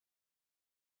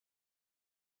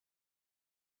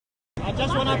I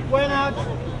just want to point out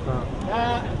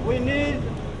that we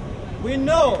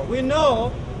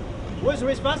know who's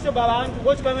responsible and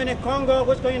what's going on in Congo,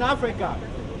 what's going on in Africa.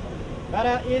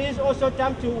 But it is also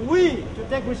time to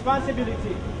take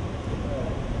responsibility.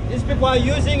 These people are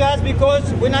using us because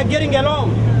we're not getting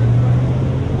along.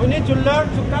 We need to learn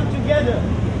to come together,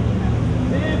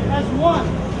 live as one.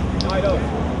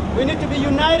 We need to be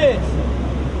united.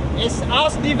 It's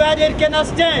us divided cannot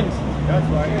stand. That's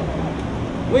right.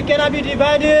 We cannot be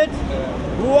divided.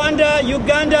 Rwanda,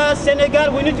 Uganda,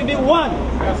 Senegal, we need to be one.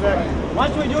 That's right.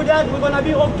 Once we do that, we're going to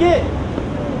be okay.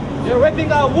 They're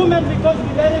raping our women because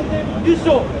we let them do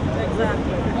so.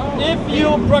 Exactly. If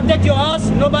you protect your house,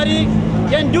 nobody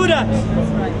can do that.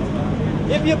 That's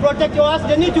right. If you protect your house,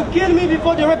 they need to kill me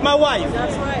before they rape my wife.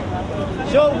 That's right.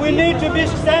 So we need to be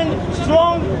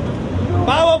strong,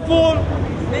 powerful,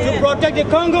 to protect the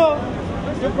Congo,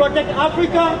 to protect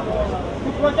Africa,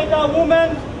 to protect our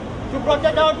women, to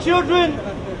protect our children,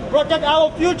 protect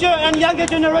our future and younger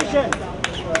generation.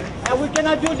 And we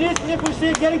cannot do this if we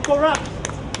see getting corrupt.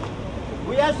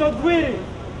 We are so greedy.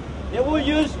 They will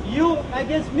use you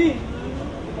against me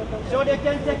so they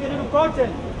can take a little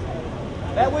curtain.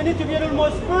 But we need to be a little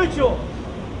more spiritual.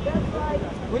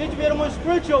 We need to be a little more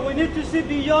spiritual. We need to see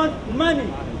beyond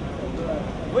money.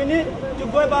 We need to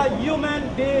go about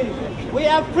human beings. We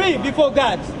are free before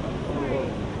God.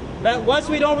 But once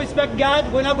we don't respect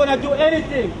God, we're not going to do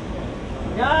anything.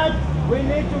 God, we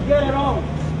need to get along.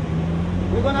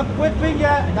 We're going to quit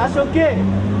finger, that's okay.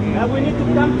 But we need to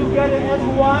come together as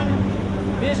one,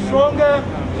 be stronger,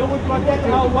 so we protect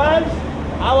our wives,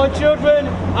 our children,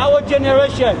 our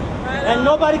generation. And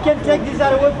nobody can take this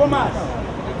away from us.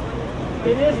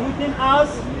 It is within us,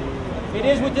 it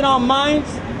is within our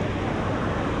minds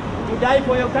to die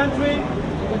for your country,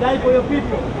 to die for your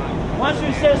people. Once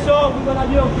you say so, we're going to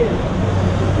be okay.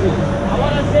 I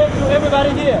want to say to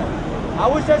everybody here, I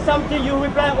will say something, you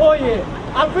reply, oh yeah.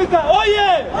 Africa, oh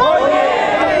yeah! Oh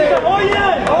yeah! Africa, oh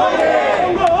yeah! Oh yeah!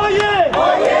 Congo, oh yeah!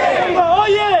 Oh yeah! Congo, oh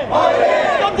yeah! Oh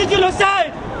yeah! Stop the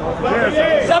genocide!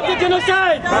 Stop the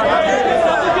genocide! Stop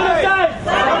the genocide!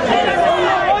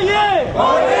 Oh yeah!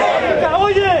 Oh yeah! Africa, oh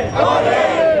yeah! Oh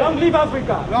yeah! Long live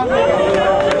Africa!